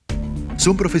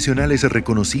Son profesionales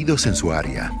reconocidos en su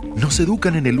área. Nos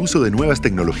educan en el uso de nuevas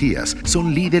tecnologías,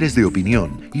 son líderes de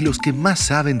opinión y los que más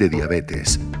saben de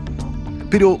diabetes.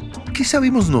 Pero, ¿qué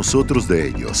sabemos nosotros de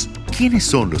ellos? ¿Quiénes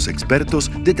son los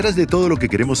expertos detrás de todo lo que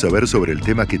queremos saber sobre el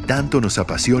tema que tanto nos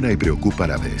apasiona y preocupa a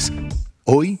la vez?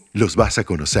 Hoy los vas a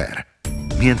conocer.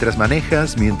 Mientras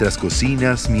manejas, mientras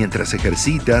cocinas, mientras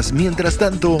ejercitas, mientras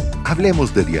tanto,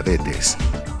 hablemos de diabetes.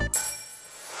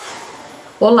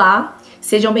 Olá,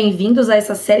 sejam bem-vindos a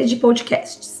essa série de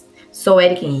podcasts. Sou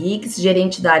Érica Henriques,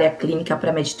 gerente da área clínica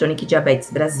para Medtronic e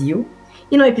Diabetes Brasil,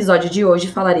 e no episódio de hoje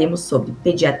falaremos sobre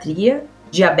pediatria,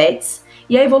 diabetes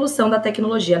e a evolução da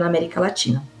tecnologia na América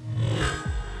Latina.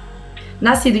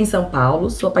 Nascido em São Paulo,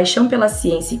 sua paixão pela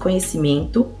ciência e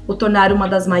conhecimento o tornaram uma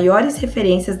das maiores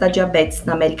referências da diabetes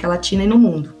na América Latina e no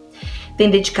mundo. Tem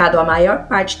dedicado a maior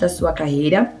parte da sua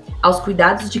carreira aos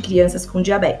cuidados de crianças com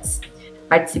diabetes,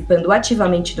 participando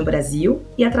ativamente no Brasil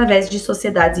e através de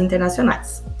sociedades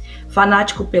internacionais.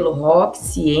 Fanático pelo rock,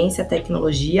 ciência,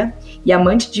 tecnologia e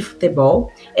amante de futebol,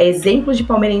 é exemplo de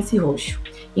palmeirense roxo.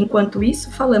 Enquanto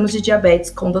isso, falamos de diabetes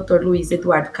com o Dr. Luiz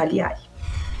Eduardo Cagliari.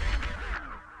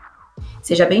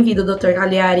 Seja bem-vindo, Dr.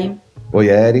 Cagliari. Oi,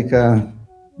 Érica.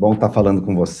 Bom estar falando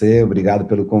com você. Obrigado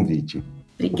pelo convite.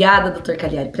 Obrigada, Dr.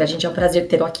 Cagliari. Para a gente é um prazer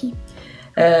tê-lo aqui.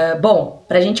 Bom,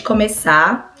 para a gente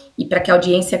começar e para que a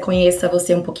audiência conheça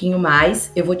você um pouquinho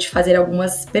mais, eu vou te fazer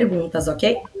algumas perguntas,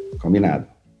 ok? Combinado.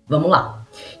 Vamos lá.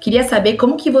 Queria saber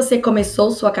como que você começou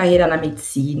sua carreira na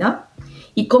medicina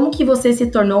e como que você se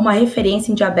tornou uma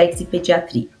referência em diabetes e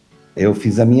pediatria. Eu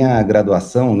fiz a minha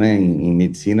graduação, em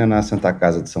medicina na Santa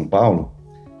Casa de São Paulo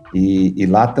e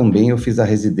lá também eu fiz a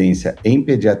residência em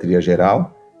pediatria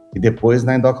geral e depois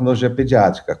na endocrinologia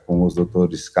pediátrica com os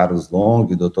doutores Carlos Long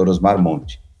e Dr. Osmar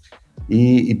Monte.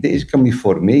 E desde que eu me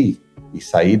formei e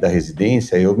saí da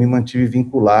residência, eu me mantive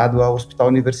vinculado ao hospital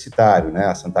universitário,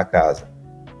 à Santa Casa,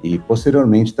 e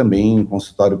posteriormente também em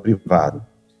consultório privado.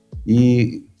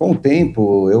 E com o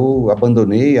tempo eu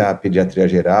abandonei a pediatria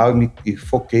geral e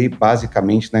foquei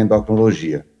basicamente na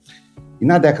endocrinologia. E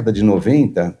na década de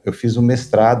 90, eu fiz um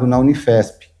mestrado na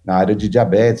Unifesp, na área de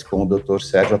diabetes, com o Dr.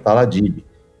 Sérgio Ataladib,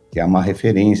 que é uma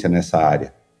referência nessa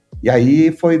área. E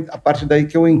aí foi a partir daí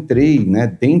que eu entrei,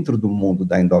 dentro do mundo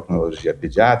da endocrinologia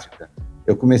pediátrica,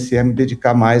 eu comecei a me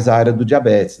dedicar mais à área do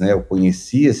diabetes, Eu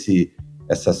conheci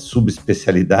essa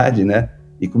subespecialidade,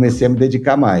 e comecei a me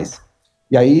dedicar mais.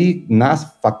 E aí, na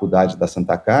faculdade da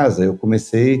Santa Casa, eu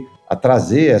comecei a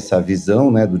trazer essa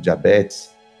visão, do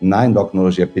diabetes na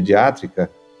endocrinologia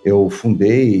pediátrica. Eu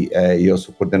fundei, e eu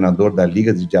sou coordenador da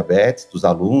Liga de Diabetes dos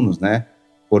alunos,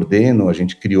 a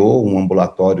gente criou um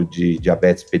ambulatório de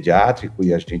diabetes pediátrico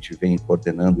e a gente vem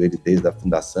coordenando ele desde a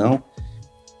fundação.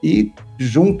 E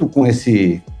junto com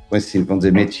esse vamos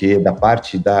dizer, métier da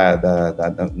parte da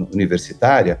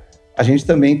universitária, a gente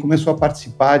também começou a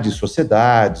participar de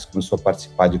sociedades, começou a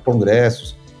participar de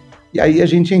congressos, e aí a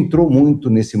gente entrou muito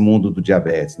nesse mundo do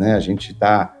diabetes, A gente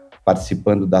está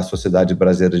participando da Sociedade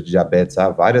Brasileira de Diabetes há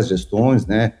várias gestões,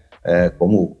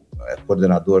 como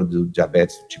coordenador do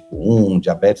diabetes tipo 1,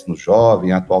 diabetes no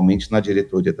jovem, atualmente na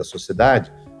diretoria da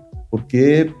sociedade,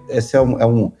 porque essa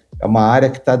é uma área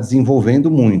que está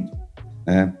desenvolvendo muito,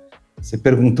 Você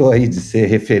perguntou aí de ser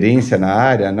referência na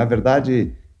área, na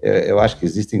verdade, eu acho que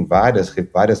existem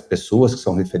várias pessoas que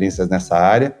são referências nessa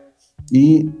área,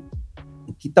 e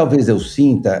o que talvez eu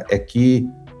sinta é que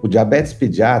o diabetes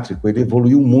pediátrico ele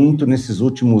evoluiu muito nesses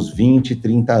últimos 20,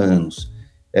 30 anos.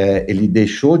 Ele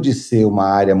deixou de ser uma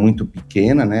área muito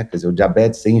pequena, Quer dizer, o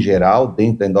diabetes em geral,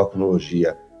 dentro da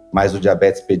endocrinologia, mas o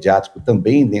diabetes pediátrico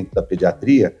também dentro da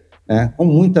pediatria, com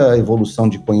muita evolução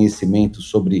de conhecimento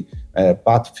sobre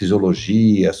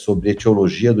patofisiologia, sobre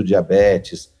etiologia do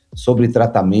diabetes, sobre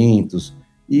tratamentos,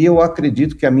 e eu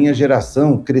acredito que a minha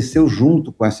geração cresceu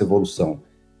junto com essa evolução.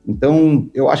 Então,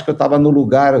 eu acho que eu estava no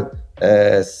lugar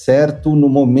certo, no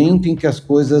momento em que as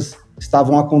coisas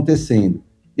estavam acontecendo.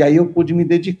 E aí eu pude me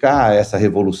dedicar a essa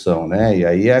revolução, E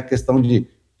aí a questão de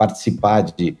participar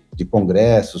de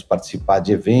congressos, participar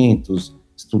de eventos,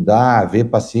 estudar, ver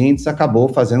pacientes, acabou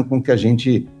fazendo com que a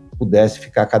gente pudesse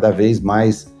ficar cada vez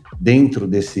mais dentro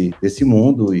desse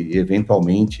mundo e,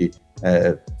 eventualmente,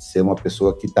 ser uma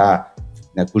pessoa que está,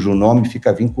 cujo nome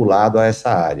fica vinculado a essa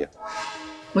área.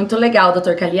 Muito legal,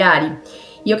 Dr. Cagliari.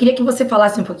 E eu queria que você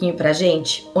falasse um pouquinho para a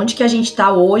gente onde que a gente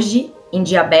está hoje em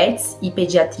diabetes e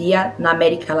pediatria na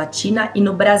América Latina e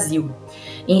no Brasil,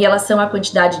 em relação à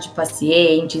quantidade de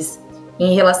pacientes,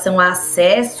 em relação a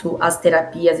acesso às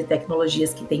terapias e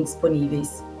tecnologias que tem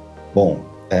disponíveis. Bom,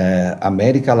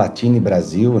 América Latina e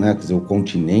Brasil, quer dizer, o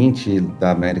continente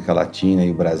da América Latina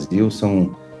e o Brasil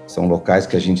são são locais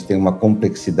que a gente tem uma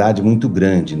complexidade muito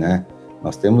grande, né?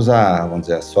 Nós temos vamos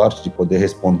dizer, a sorte de poder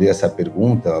responder essa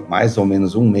pergunta mais ou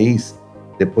menos um mês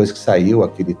depois que saiu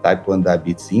aquele Type 1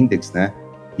 Diabetes Index, né?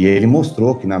 E ele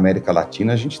mostrou que na América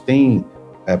Latina a gente tem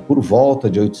por volta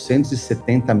de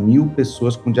 870 mil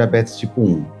pessoas com diabetes tipo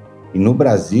 1. E no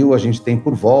Brasil a gente tem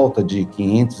por volta de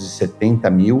 570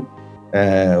 mil.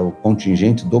 O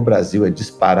contingente do Brasil é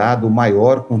disparado o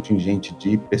maior contingente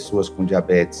de pessoas com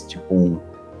diabetes tipo 1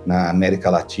 na América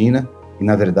Latina. E,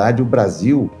 na verdade, o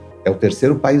Brasil é o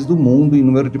terceiro país do mundo em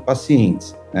número de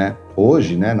pacientes, né?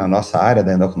 Hoje, né, na nossa área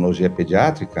da endocrinologia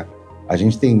pediátrica, a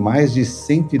gente tem mais de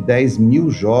 110 mil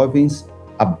jovens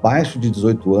abaixo de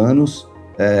 18 anos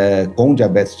com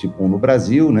diabetes tipo 1 no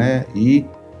Brasil, né? E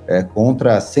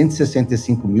contra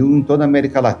 165 mil em toda a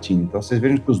América Latina. Então, vocês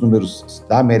vejam que os números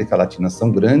da América Latina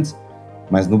são grandes,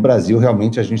 mas no Brasil,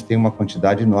 realmente, a gente tem uma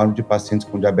quantidade enorme de pacientes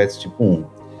com diabetes tipo 1.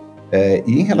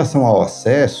 E em relação ao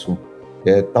acesso,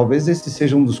 talvez esse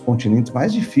seja um dos continentes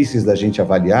mais difíceis da gente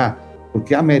avaliar,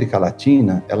 porque a América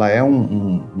Latina, ela é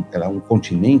um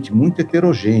continente muito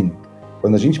heterogêneo.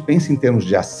 Quando a gente pensa em termos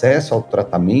de acesso ao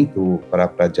tratamento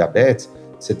para diabetes,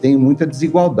 você tem muita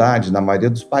desigualdade na maioria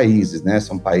dos países, né?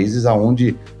 São países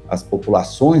onde as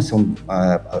populações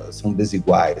são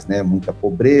desiguais, né? Muita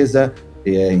pobreza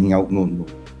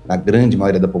na grande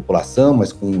maioria da população,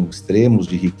 mas com extremos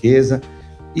de riqueza.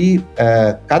 E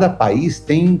cada país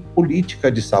tem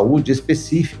política de saúde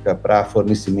específica para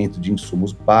fornecimento de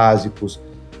insumos básicos,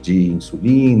 de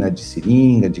insulina, de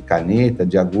seringa, de caneta,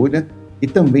 de agulha e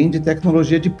também de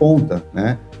tecnologia de ponta,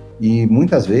 né? E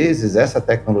muitas vezes essa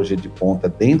tecnologia de ponta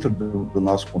dentro do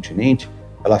nosso continente,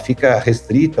 ela fica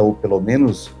restrita ou pelo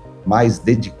menos mais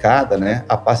dedicada, né,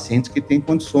 a pacientes que têm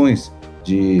condições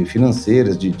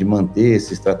financeiras de manter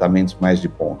esses tratamentos mais de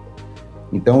ponta.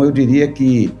 Então eu diria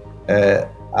que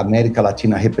a América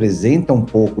Latina representa um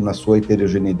pouco na sua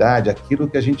heterogeneidade aquilo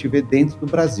que a gente vê dentro do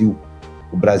Brasil.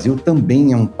 O Brasil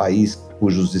também é um país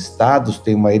cujos estados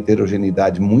têm uma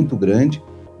heterogeneidade muito grande,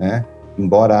 né?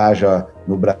 Embora haja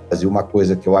no Brasil uma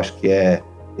coisa que eu acho que é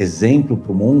exemplo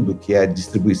para o mundo, que é a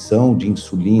distribuição de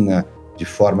insulina de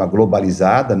forma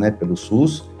globalizada, né, pelo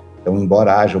SUS. Então,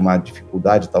 embora haja uma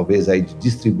dificuldade talvez aí de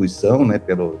distribuição, né,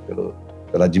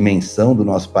 pela dimensão do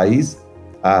nosso país,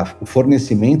 o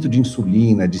fornecimento de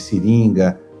insulina, de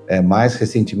seringa, mais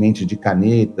recentemente de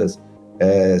canetas,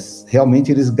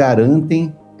 realmente eles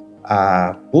garantem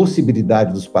a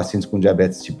possibilidade dos pacientes com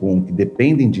diabetes tipo 1 que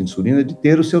dependem de insulina de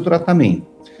ter o seu tratamento.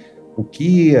 O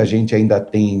que a gente ainda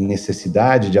tem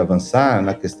necessidade de avançar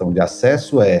na questão de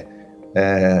acesso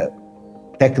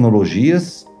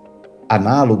tecnologias,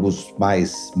 análogos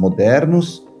mais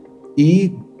modernos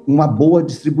e uma boa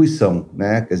distribuição,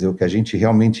 né? Quer dizer, o que a gente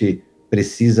realmente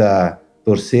precisa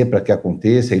torcer para que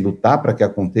aconteça e lutar para que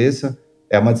aconteça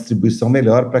é uma distribuição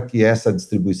melhor para que essa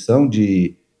distribuição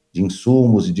de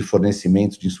insumos e de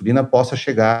fornecimento de insulina possa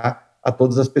chegar a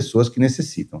todas as pessoas que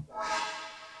necessitam.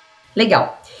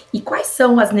 Legal. E quais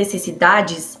são as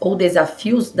necessidades ou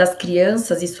desafios das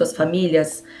crianças e suas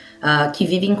famílias que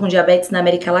vivem com diabetes na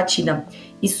América Latina?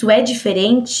 Isso é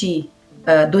diferente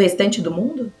do restante do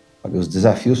mundo? Os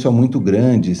desafios são muito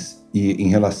grandes e em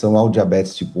relação ao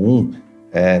diabetes tipo 1,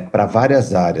 para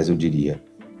várias áreas, eu diria.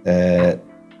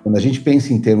 Quando a gente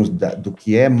pensa em termos do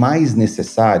que é mais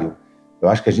necessário, eu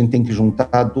acho que a gente tem que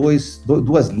juntar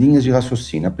duas linhas de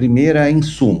raciocínio. A primeira é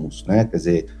insumos, né? Quer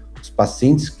dizer, os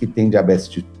pacientes que têm diabetes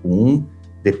tipo 1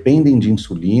 dependem de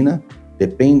insulina,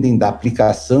 dependem da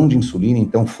aplicação de insulina,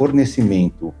 então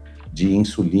fornecimento de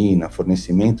insulina,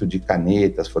 fornecimento de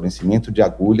canetas, fornecimento de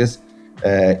agulhas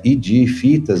e de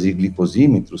fitas e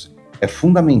glicosímetros é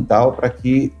fundamental para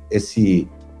que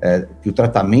que o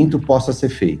tratamento possa ser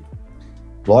feito.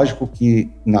 Lógico que,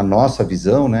 na nossa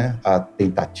visão, né, a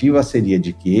tentativa seria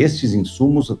de que estes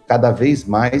insumos cada vez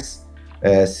mais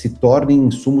se tornem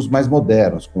insumos mais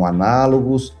modernos, com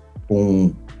análogos,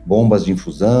 com bombas de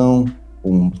infusão,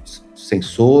 com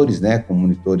sensores, né, com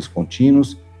monitores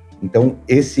contínuos. Então,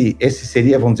 esse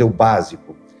seria, vamos dizer, o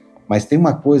básico. Mas tem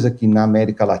uma coisa que na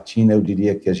América Latina eu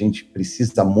diria que a gente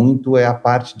precisa muito, é a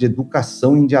parte de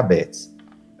educação em diabetes.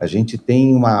 A gente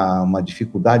tem uma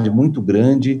dificuldade muito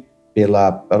grande pelo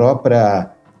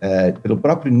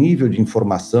próprio nível de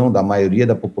informação da maioria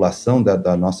da população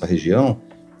da nossa região.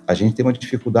 A gente tem uma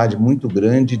dificuldade muito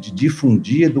grande de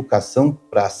difundir educação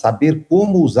para saber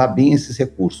como usar bem esses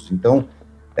recursos. Então,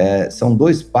 são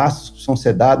dois passos que são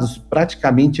dados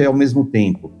praticamente ao mesmo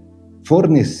tempo.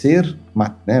 Fornecer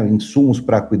insumos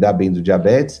para cuidar bem do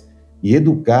diabetes e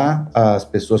educar as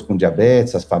pessoas com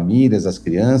diabetes, as famílias, as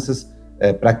crianças,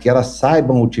 para que elas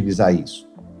saibam utilizar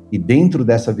isso. E dentro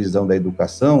dessa visão da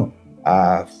educação,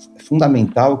 é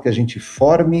fundamental que a gente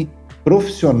forme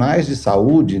profissionais de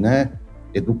saúde, né,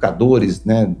 educadores,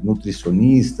 né,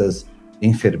 nutricionistas,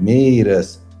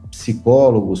 enfermeiras,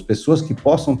 psicólogos, pessoas que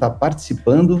possam estar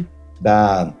participando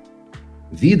da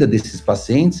vida desses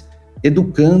pacientes,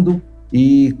 educando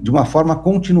e de uma forma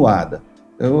continuada.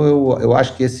 Eu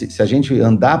acho que se a gente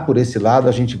andar por esse lado,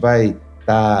 a gente vai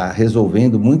estar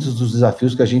resolvendo muitos dos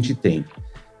desafios que a gente tem.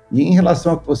 E em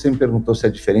relação ao que você me perguntou se é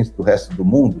diferente do resto do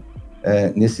mundo,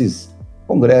 nesses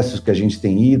congressos que a gente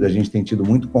tem ido, a gente tem tido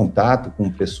muito contato com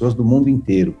pessoas do mundo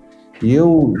inteiro. E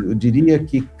eu diria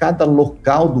que cada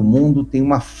local do mundo tem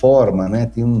uma forma, né?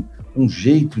 Tem um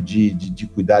jeito de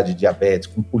cuidar de diabetes,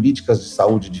 com políticas de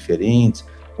saúde diferentes,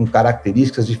 com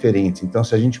características diferentes. Então,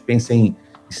 se a gente pensa em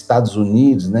Estados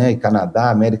Unidos, né, e Canadá,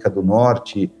 América do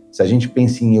Norte, se a gente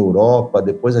pensa em Europa,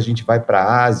 depois a gente vai para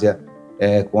a Ásia,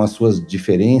 com as suas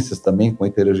diferenças também, com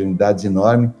heterogeneidades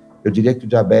enormes, eu diria que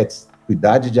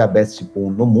cuidar de diabetes tipo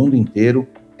 1 no mundo inteiro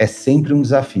é sempre um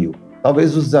desafio.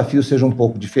 Talvez os desafios sejam um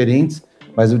pouco diferentes,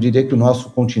 mas eu diria que o nosso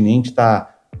continente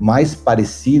está mais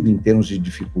parecido em termos de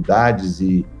dificuldades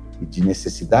e de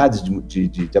necessidades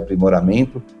de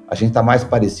aprimoramento. A gente está mais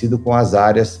parecido com as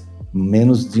áreas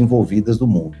menos desenvolvidas do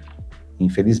mundo,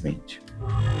 infelizmente.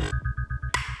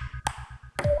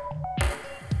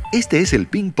 Este es el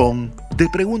ping-pong de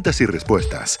preguntas y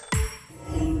respuestas.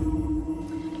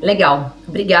 Legal.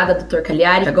 Obrigada, Dr.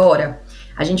 Cagliari. Agora,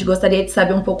 a gente gostaria de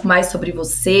saber um pouco mais sobre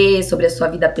você, sobre a sua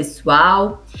vida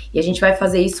pessoal, e a gente vai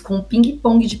fazer isso com um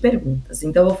ping-pong de perguntas.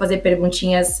 Então, eu vou fazer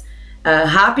perguntinhas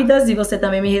rápidas e você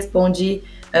também me responde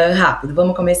rápido.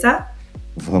 Vamos começar?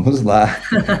 Vamos lá.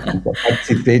 Nunca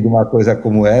participei de uma coisa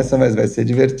como essa, mas vai ser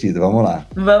divertido. Vamos lá.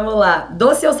 Vamos lá.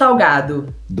 Doce ou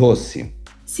salgado? Doce.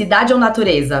 Cidade ou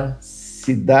natureza?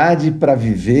 Cidade para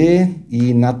viver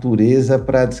e natureza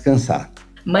para descansar.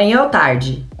 Manhã ou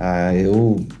tarde?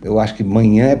 Eu acho que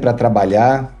manhã é para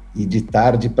trabalhar e de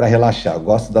tarde para relaxar. Eu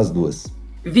gosto das duas.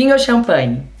 Vinho ou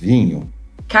champanhe? Vinho.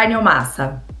 Carne ou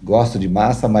massa? Gosto de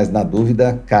massa, mas na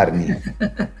dúvida, carne.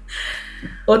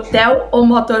 Hotel ou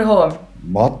motorhome?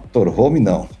 Motorhome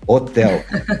não, hotel.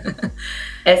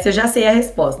 Essa eu já sei a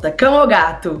resposta. Cão ou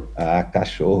gato?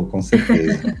 Cachorro, com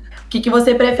certeza. O que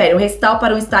você prefere, um recital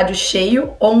para um estádio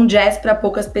cheio ou um jazz para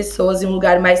poucas pessoas em um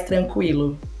lugar mais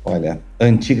tranquilo? Olha,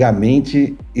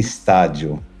 antigamente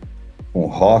estádio, com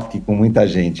rock, com muita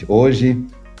gente. Hoje,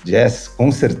 jazz,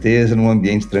 com certeza, num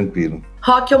ambiente tranquilo.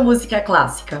 Rock ou música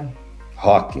clássica?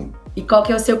 Rock. E qual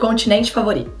que é o seu continente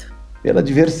favorito? Pela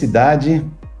diversidade,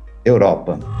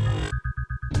 Europa.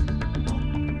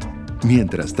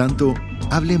 Mientras tanto,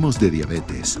 hablemos de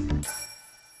diabetes.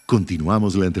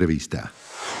 Continuamos la entrevista.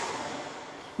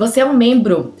 Você é um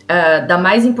membro da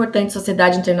mais importante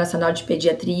Sociedade Internacional de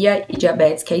Pediatria e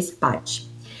Diabetes, que é a SPAD.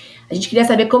 A gente queria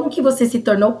saber como que você se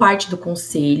tornou parte do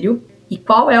conselho e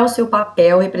qual é o seu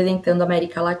papel representando a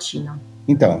América Latina.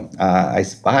 Então, a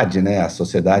SPAD, né, a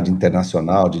Sociedade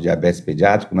Internacional de Diabetes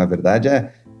Pediátrico, na verdade,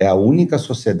 é a única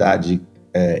sociedade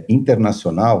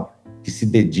internacional que se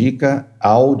dedica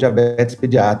ao diabetes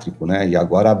pediátrico, né, e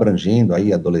agora abrangendo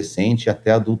aí adolescente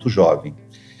até adulto jovem.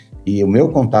 E o meu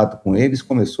contato com eles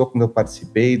começou quando eu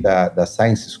participei da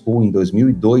Science School em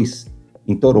 2002,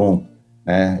 em Toronto.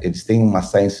 Né? Eles têm uma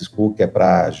Science School que é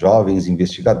para jovens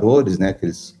investigadores, né, que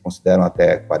eles consideram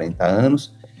até 40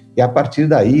 anos, e a partir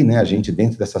daí, né, a gente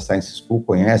dentro dessa Science School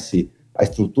conhece a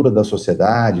estrutura da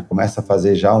sociedade, começa a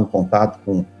fazer já um contato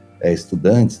com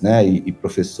estudantes, né, e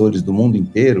professores do mundo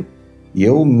inteiro, e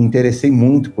eu me interessei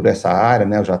muito por essa área,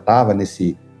 né, eu já estava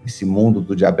nesse mundo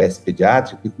do diabetes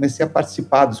pediátrico e comecei a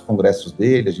participar dos congressos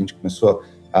dele, a gente começou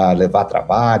a levar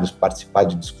trabalhos, participar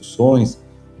de discussões,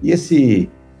 e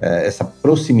essa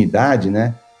proximidade,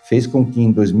 né, fez com que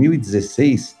em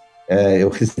 2016 eu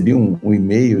recebi um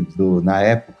e-mail na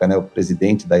época, né, o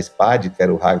presidente da SPAD, que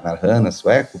era o Ragnar Hanna,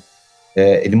 sueco,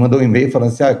 ele mandou um e-mail falando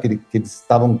assim, que eles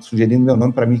estavam sugerindo meu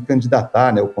nome para me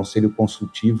candidatar, né, o conselho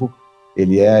consultivo,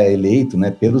 ele é eleito,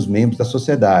 né, pelos membros da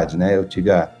sociedade, né, eu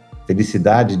tive a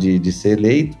felicidade de ser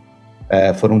eleito,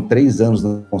 foram 3 anos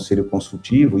no Conselho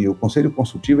Consultivo, e o Conselho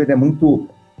Consultivo ele é muito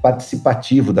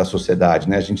participativo da sociedade,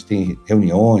 né? A gente tem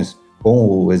reuniões com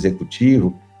o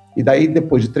Executivo, e daí,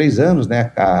 depois de 3 anos,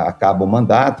 né, acaba o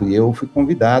mandato, e eu fui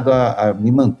convidado a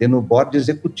me manter no board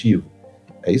executivo.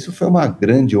 Isso foi uma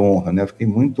grande honra, né? Eu fiquei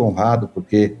muito honrado,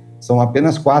 porque são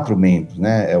apenas 4 membros,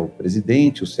 né? É o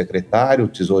presidente, o secretário, o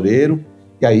tesoureiro,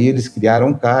 e aí eles criaram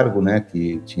um cargo, né,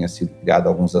 que tinha sido criado há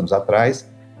alguns anos atrás,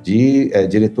 de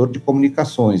diretor de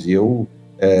comunicações, e eu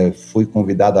fui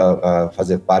convidado a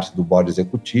fazer parte do board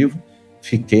executivo,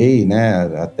 fiquei, né,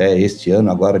 até este ano,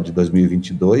 agora de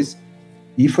 2022,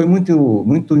 e foi muito,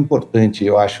 muito importante,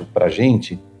 eu acho, para a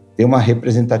gente ter uma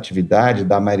representatividade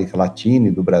da América Latina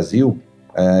e do Brasil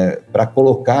para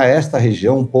colocar esta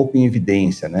região um pouco em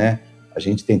evidência, né? A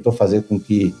gente tentou fazer com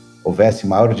que houvesse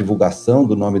maior divulgação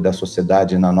do nome da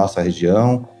sociedade na nossa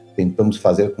região, tentamos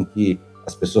fazer com que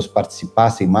as pessoas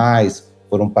participassem mais,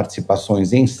 foram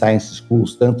participações em Science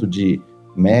Schools, tanto de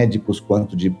médicos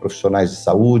quanto de profissionais de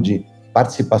saúde,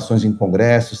 participações em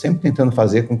congressos, sempre tentando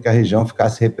fazer com que a região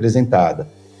ficasse representada.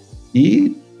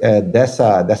 E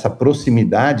dessa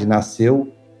proximidade nasceu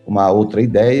uma outra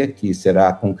ideia que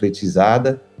será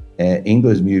concretizada em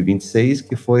 2026,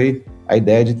 que foi a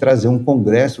ideia de trazer um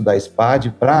congresso da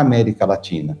SPAD para a América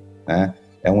Latina, né?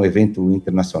 É um evento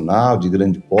internacional de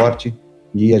grande porte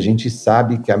e a gente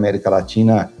sabe que a América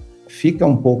Latina fica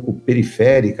um pouco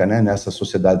periférica, né, nessas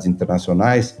sociedades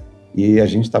internacionais, e a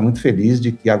gente está muito feliz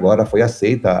de que agora foi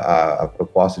aceita a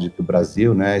proposta de que o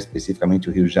Brasil, né, especificamente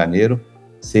o Rio de Janeiro,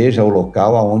 seja o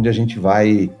local onde a gente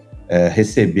vai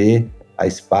receber a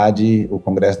SPAD, o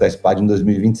Congresso da SPAD em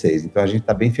 2026. Então, a gente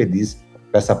está bem feliz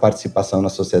com essa participação na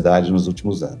sociedade nos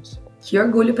últimos anos. Que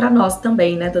orgulho para nós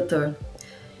também, né, doutor?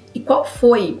 E qual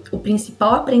foi o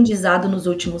principal aprendizado nos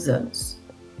últimos anos?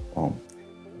 Bom,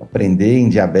 aprender em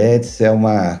diabetes é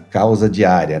uma causa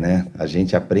diária, né? A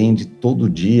gente aprende todo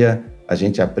dia, a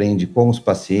gente aprende com os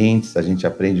pacientes, a gente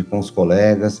aprende com os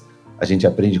colegas, a gente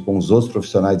aprende com os outros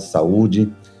profissionais de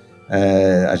saúde,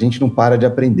 a gente não para de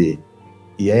aprender.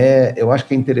 E eu acho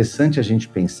que é interessante a gente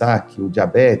pensar que o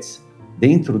diabetes,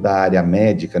 dentro da área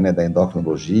médica, né, da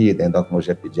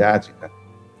endocrinologia pediátrica,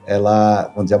 ela,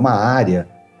 vamos dizer, é uma área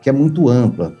que é muito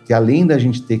ampla, que além da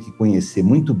gente ter que conhecer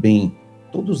muito bem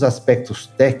todos os aspectos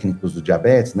técnicos do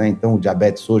diabetes, né? Então, o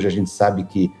diabetes hoje a gente sabe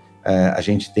que a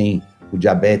gente tem o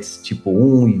diabetes tipo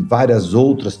 1 e várias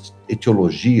outras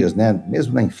etiologias, né?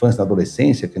 Mesmo na infância, na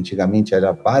adolescência, que antigamente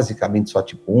era basicamente só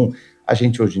tipo 1, a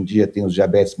gente hoje em dia tem os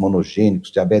diabetes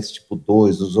monogênicos, diabetes tipo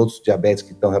 2, os outros diabetes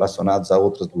que estão relacionados a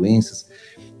outras doenças.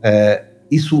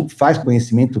 Isso faz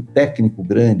conhecimento técnico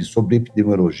grande sobre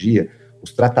epidemiologia.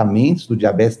 Os tratamentos do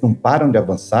diabetes não param de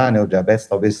avançar, né? O diabetes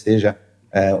talvez seja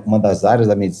uma das áreas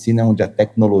da medicina onde a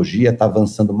tecnologia está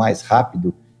avançando mais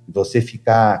rápido, e você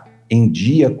ficar em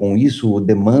dia com isso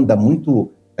demanda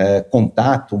muito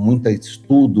contato, muito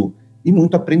estudo e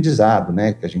muito aprendizado,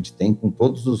 né, que a gente tem com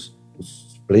todos os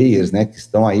players, né, que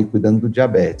estão aí cuidando do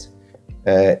diabetes.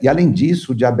 E além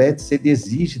disso, o diabetes ele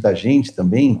exige da gente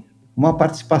também uma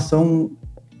participação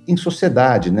em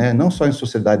sociedade, né, não só em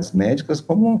sociedades médicas,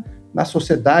 como na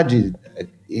sociedade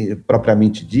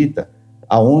propriamente dita,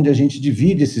 aonde a gente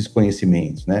divide esses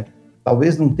conhecimentos, né?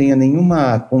 Talvez não tenha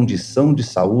nenhuma condição de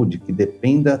saúde que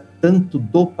dependa tanto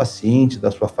do paciente,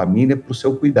 da sua família, para o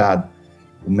seu cuidado.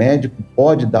 O médico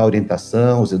pode dar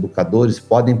orientação, os educadores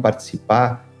podem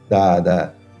participar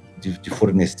de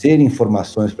fornecer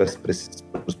informações para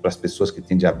as pessoas que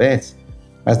têm diabetes,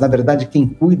 mas, na verdade, quem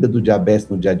cuida do diabetes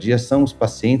no dia a dia são os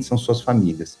pacientes, são suas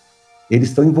famílias. Eles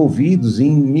estão envolvidos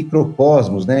em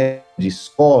microcosmos, né, de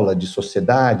escola, de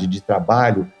sociedade, de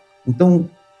trabalho. Então,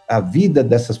 a vida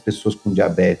dessas pessoas com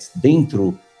diabetes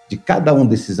dentro de cada um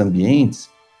desses ambientes,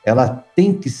 ela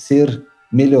tem que ser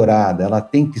melhorada, ela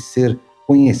tem que ser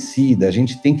conhecida, a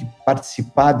gente tem que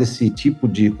participar desse tipo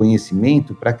de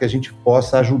conhecimento para que a gente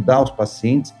possa ajudar os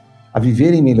pacientes a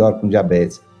viverem melhor com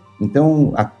diabetes.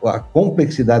 Então, a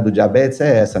complexidade do diabetes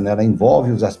é essa, né? Ela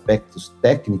envolve os aspectos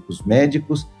técnicos,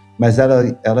 médicos, mas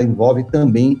ela envolve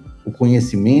também o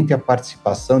conhecimento e a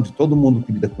participação de todo mundo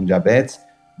que lida com diabetes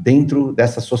dentro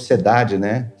dessa sociedade,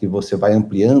 né, que você vai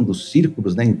ampliando os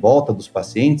círculos, né, em volta dos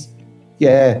pacientes, que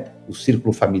é o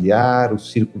círculo familiar, o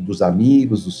círculo dos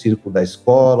amigos, o círculo da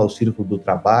escola, o círculo do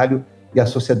trabalho e a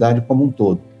sociedade como um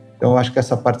todo. Então, eu acho que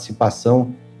essa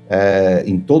participação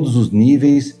em todos os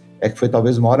níveis que foi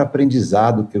talvez o maior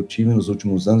aprendizado que eu tive nos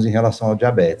últimos anos em relação ao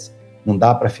diabetes. Não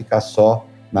dá para ficar só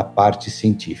na parte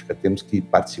científica, temos que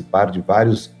participar de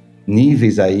vários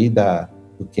níveis aí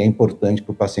do que é importante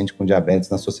para o paciente com diabetes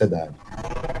na sociedade.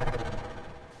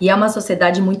 E é uma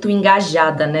sociedade muito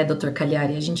engajada, né, doutor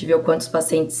Cagliari? A gente vê o quanto os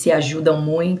pacientes se ajudam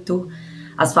muito,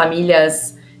 as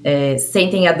famílias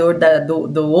sentem a dor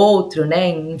do outro, né?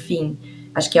 Enfim,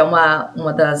 acho que é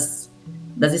uma das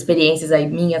experiências aí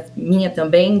minha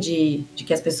também, de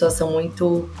que as pessoas são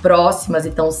muito próximas e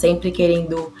estão sempre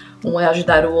querendo um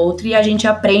ajudar o outro, e a gente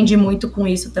aprende muito com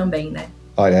isso também, né?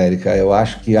 Olha, Érica, eu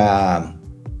acho que a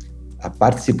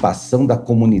participação da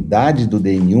comunidade do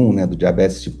DM1, né, do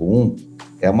diabetes tipo 1,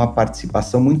 é uma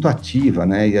participação muito ativa,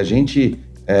 né? E a gente,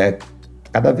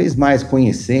 cada vez mais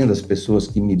conhecendo as pessoas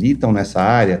que militam nessa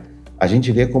área, a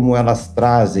gente vê como elas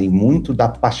trazem muito da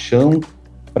paixão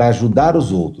para ajudar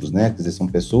os outros, né? Quer dizer, são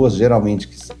pessoas geralmente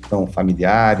que são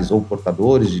familiares ou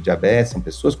portadores de diabetes, são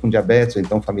pessoas com diabetes ou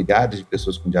então familiares de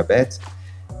pessoas com diabetes,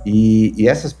 e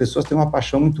essas pessoas têm uma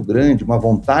paixão muito grande, uma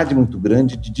vontade muito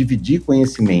grande de dividir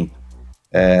conhecimento.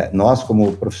 Nós,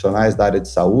 como profissionais da área de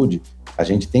saúde, a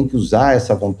gente tem que usar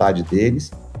essa vontade deles,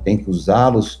 tem que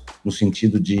usá-los no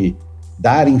sentido de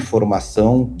dar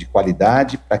informação de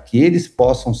qualidade para que eles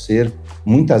possam ser,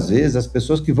 muitas vezes, as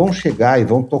pessoas que vão chegar e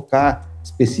vão tocar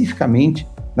especificamente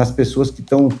nas pessoas que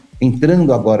estão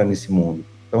entrando agora nesse mundo.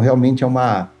 Então, realmente é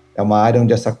uma área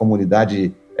onde essa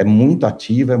comunidade é muito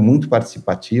ativa, é muito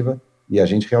participativa, e a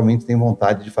gente realmente tem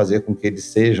vontade de fazer com que eles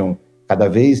sejam cada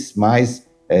vez mais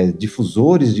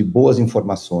difusores de boas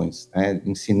informações, né?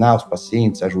 Ensinar os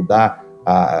pacientes, ajudar.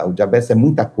 O diabetes é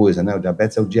muita coisa, né? O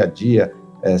diabetes é o dia a dia,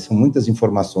 são muitas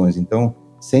informações. Então,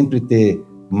 sempre ter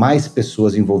mais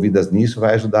pessoas envolvidas nisso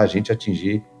vai ajudar a gente a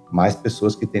atingir mais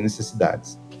pessoas que têm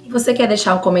necessidades. E você quer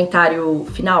deixar um comentário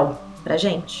final para a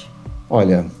gente?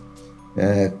 Olha,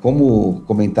 como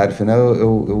comentário final,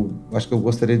 eu acho que eu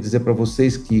gostaria de dizer para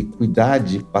vocês que cuidar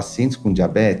de pacientes com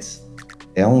diabetes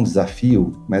é um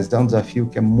desafio, mas é um desafio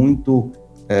que é muito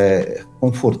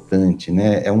confortante,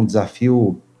 né? É um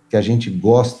desafio que a gente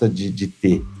gosta de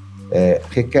ter.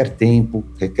 Requer tempo,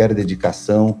 requer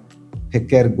dedicação,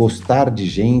 requer gostar de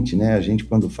gente, né? A gente,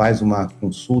 quando faz uma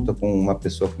consulta com uma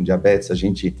pessoa com diabetes, a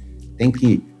gente tem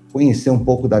que conhecer um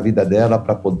pouco da vida dela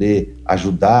para poder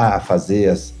ajudar a fazer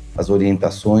as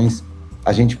orientações.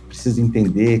 A gente precisa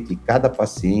entender que cada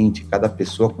paciente, cada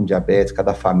pessoa com diabetes,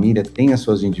 cada família tem as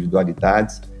suas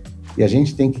individualidades, e a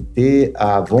gente tem que ter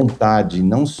a vontade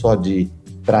não só de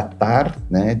tratar,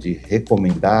 né, de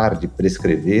recomendar, de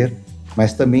prescrever,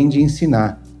 mas também de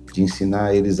ensinar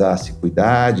eles a se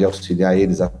cuidar, de auxiliar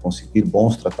eles a conseguir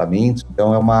bons tratamentos.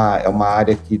 Então, é uma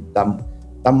área que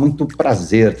dá muito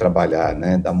prazer trabalhar,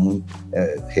 né?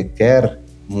 Requer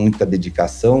muita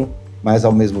dedicação, mas,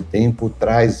 ao mesmo tempo,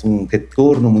 traz um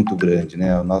retorno muito grande,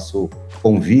 né? O nosso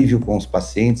convívio com os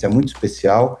pacientes é muito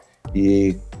especial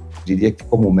e diria que,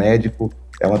 como médico,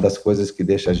 é uma das coisas que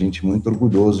deixa a gente muito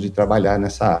orgulhoso de trabalhar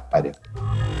nessa área.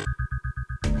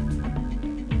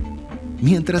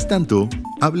 Mientras tanto,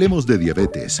 hablemos de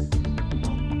diabetes.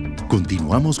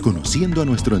 Continuamos conociendo a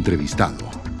nuestro entrevistado.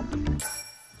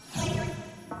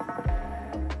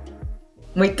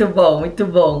 Muito bom, muito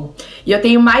bom. E eu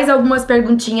tenho mais algumas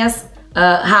perguntinhas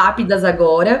rápidas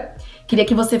agora. Queria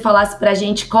que você falasse pra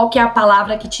gente qual que é a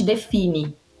palavra que te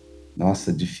define.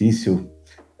 Nossa, difícil.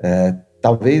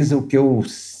 Talvez o que eu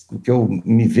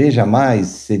me veja mais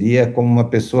seria como uma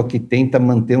pessoa que tenta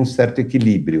manter um certo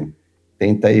equilíbrio,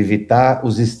 tenta evitar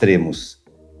os extremos.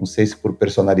 Não sei se por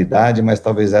personalidade, mas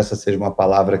talvez essa seja uma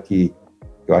palavra que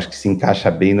eu acho que se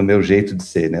encaixa bem no meu jeito de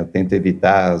ser, né? Eu tento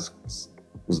evitar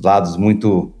os lados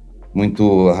muito,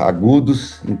 muito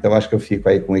agudos, então acho que eu fico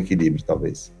aí com equilíbrio,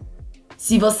 talvez.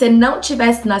 Se você não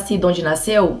tivesse nascido onde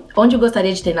nasceu, onde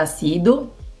gostaria de ter nascido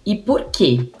e por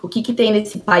quê? O que tem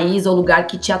nesse país ou lugar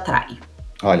que te atrai?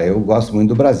 Olha, eu gosto muito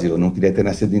do Brasil, eu não queria ter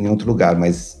nascido em nenhum outro lugar,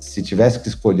 mas se tivesse que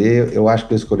escolher, eu acho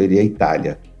que eu escolheria a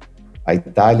Itália. A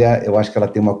Itália, eu acho que ela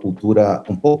tem uma cultura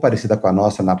um pouco parecida com a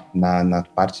nossa na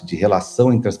parte de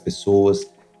relação entre as pessoas,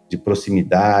 de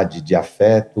proximidade, de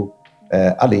afeto,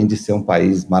 além de ser um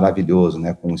país maravilhoso,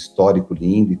 né, com um histórico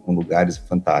lindo e com lugares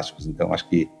fantásticos. Então, acho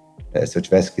que se eu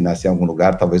tivesse que nascer em algum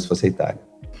lugar, talvez fosse a Itália.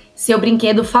 Seu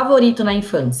brinquedo favorito na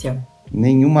infância?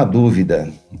 Nenhuma dúvida,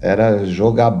 era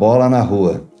jogar bola na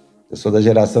rua. Eu sou da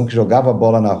geração que jogava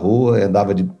bola na rua,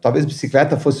 andava talvez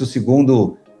bicicleta fosse o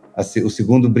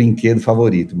segundo brinquedo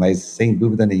favorito, mas sem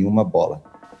dúvida nenhuma, bola.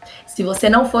 Se você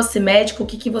não fosse médico, o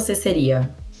que você seria?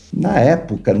 Na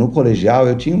época, no colegial,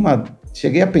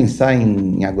 cheguei a pensar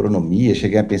em agronomia,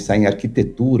 cheguei a pensar em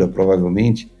arquitetura,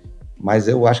 provavelmente, mas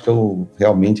eu acho que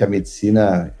realmente a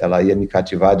medicina, ela ia me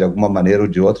cativar de alguma maneira ou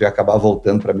de outra e acabar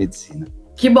voltando para a medicina.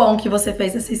 Que bom que você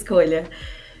fez essa escolha.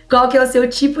 Qual que é o seu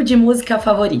tipo de música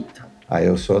favorito?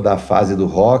 Eu sou da fase do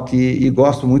rock e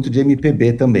gosto muito de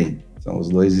MPB também. São os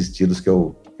dois estilos que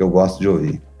eu gosto de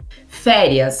ouvir.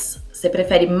 Férias. Você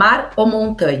prefere mar ou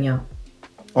montanha?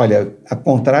 Olha, ao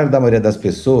contrário da maioria das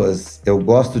pessoas, eu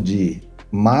gosto de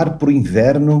mar para o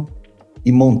inverno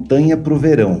e montanha para o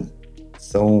verão.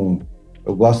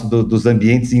 Eu gosto dos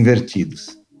ambientes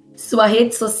invertidos. Sua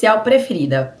rede social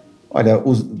preferida? Olha,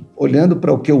 olhando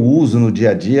para o que eu uso no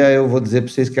dia a dia, eu vou dizer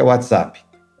para vocês que é o WhatsApp.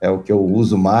 É o que eu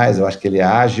uso mais, eu acho que ele é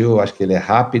ágil, eu acho que ele é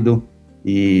rápido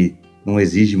e não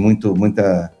exige muito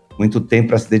tempo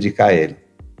para se dedicar a ele.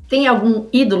 Tem algum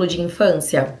ídolo de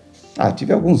infância?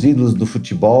 Tive alguns ídolos do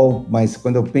futebol, mas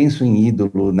quando eu penso em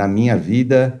ídolo na minha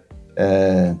vida,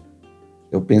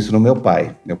 eu penso no meu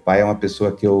pai. Meu pai é uma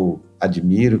pessoa que eu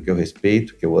admiro, que eu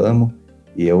respeito, que eu amo,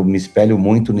 e eu me espelho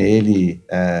muito nele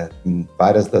em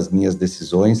várias das minhas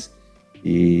decisões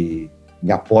e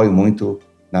me apoio muito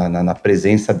na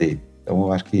presença dele. Então,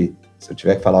 eu acho que se eu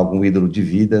tiver que falar algum ídolo de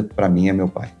vida, para mim é meu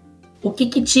pai. O que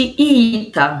te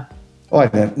irrita?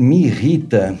 Olha, me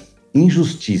irrita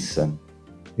injustiça.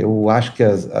 Eu acho que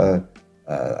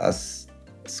as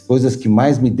coisas que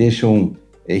mais me deixam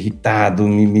irritado,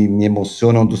 me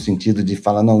emocionam do sentido de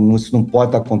falar, não, isso não pode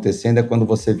estar acontecendo, é quando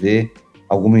você vê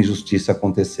alguma injustiça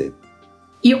acontecer.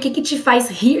 E o que te faz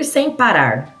rir sem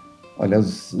parar? Olha,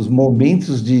 os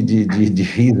momentos de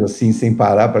riso assim, sem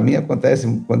parar, para mim acontece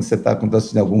quando você está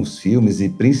assistindo alguns filmes, e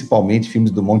principalmente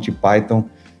filmes do Monty Python,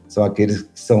 são aqueles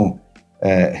que são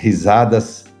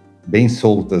risadas bem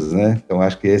soltas, né? Então,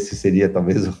 acho que esse seria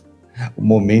talvez o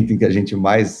momento em que a gente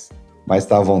mais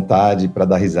está à vontade para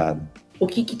dar risada. O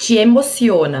que te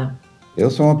emociona?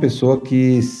 Eu sou uma pessoa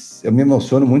que eu me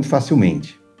emociono muito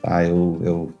facilmente, tá?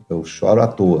 Eu choro à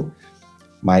toa,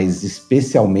 mas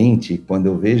especialmente quando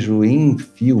eu vejo em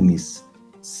filmes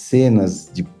cenas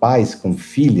de pais com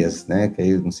filhas, né? Que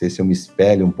aí não sei se eu me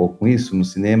espelho um pouco com isso no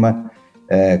cinema.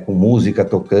 Com música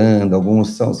tocando, alguns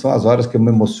são as horas que eu me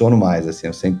emociono mais, assim,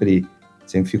 eu sempre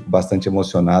fico bastante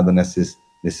emocionado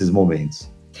nesses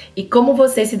momentos. E como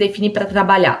você se define para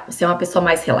trabalhar? Você é uma pessoa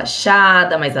mais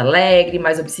relaxada, mais alegre,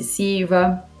 mais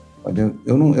obsessiva? Olha,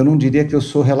 eu não diria que eu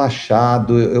sou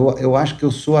relaxado, eu acho que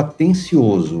eu sou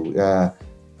atencioso.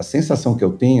 A sensação que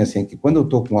eu tenho, assim, é que quando eu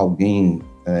estou com alguém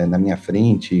na minha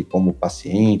frente, como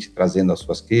paciente, trazendo as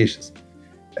suas queixas,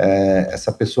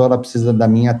 essa pessoa ela precisa da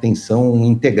minha atenção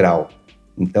integral.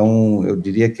 Então, eu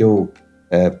diria que eu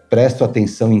presto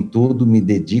atenção em tudo, me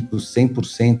dedico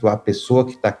 100% à pessoa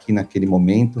que está aqui naquele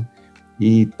momento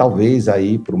e talvez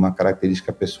aí, por uma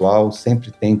característica pessoal,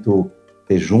 sempre tento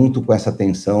ter junto com essa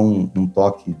atenção um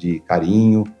toque de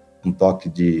carinho, um toque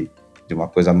de uma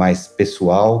coisa mais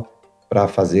pessoal para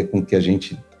fazer com que a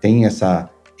gente tenha essa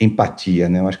empatia,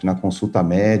 né? Eu acho que na consulta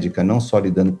médica, não só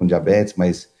lidando com diabetes,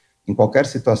 mas em qualquer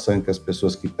situação em que as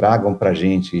pessoas que tragam para a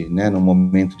gente, né, no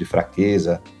momento de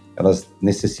fraqueza, elas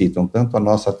necessitam tanto a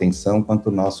nossa atenção quanto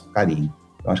o nosso carinho.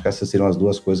 Então, acho que essas seriam as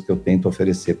duas coisas que eu tento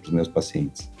oferecer para os meus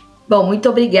pacientes. Bom, muito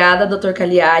obrigada, Dr.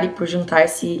 Cagliari, por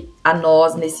juntar-se a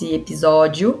nós nesse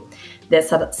episódio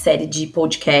dessa série de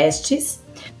podcasts.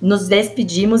 Nos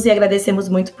despedimos e agradecemos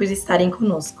muito por estarem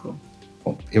conosco.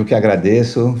 Bom, eu que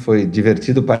agradeço, foi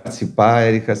divertido participar,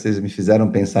 Érica, vocês me fizeram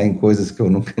pensar em coisas que eu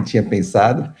nunca tinha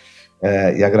pensado,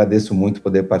 e agradeço muito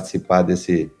poder participar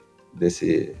dessa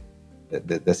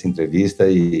entrevista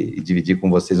e dividir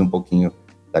com vocês um pouquinho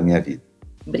da minha vida.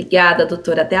 Obrigada,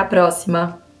 doutora. Até a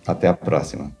próxima. Até a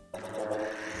próxima.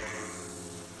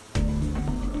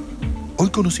 Hoy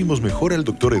conocimos mejor al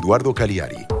Dr. Eduardo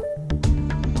Cagliari.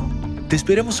 Te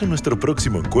esperamos en nuestro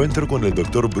próximo encuentro con el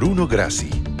Dr. Bruno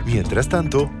Grassi. Mientras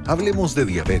tanto, hablemos de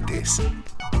diabetes.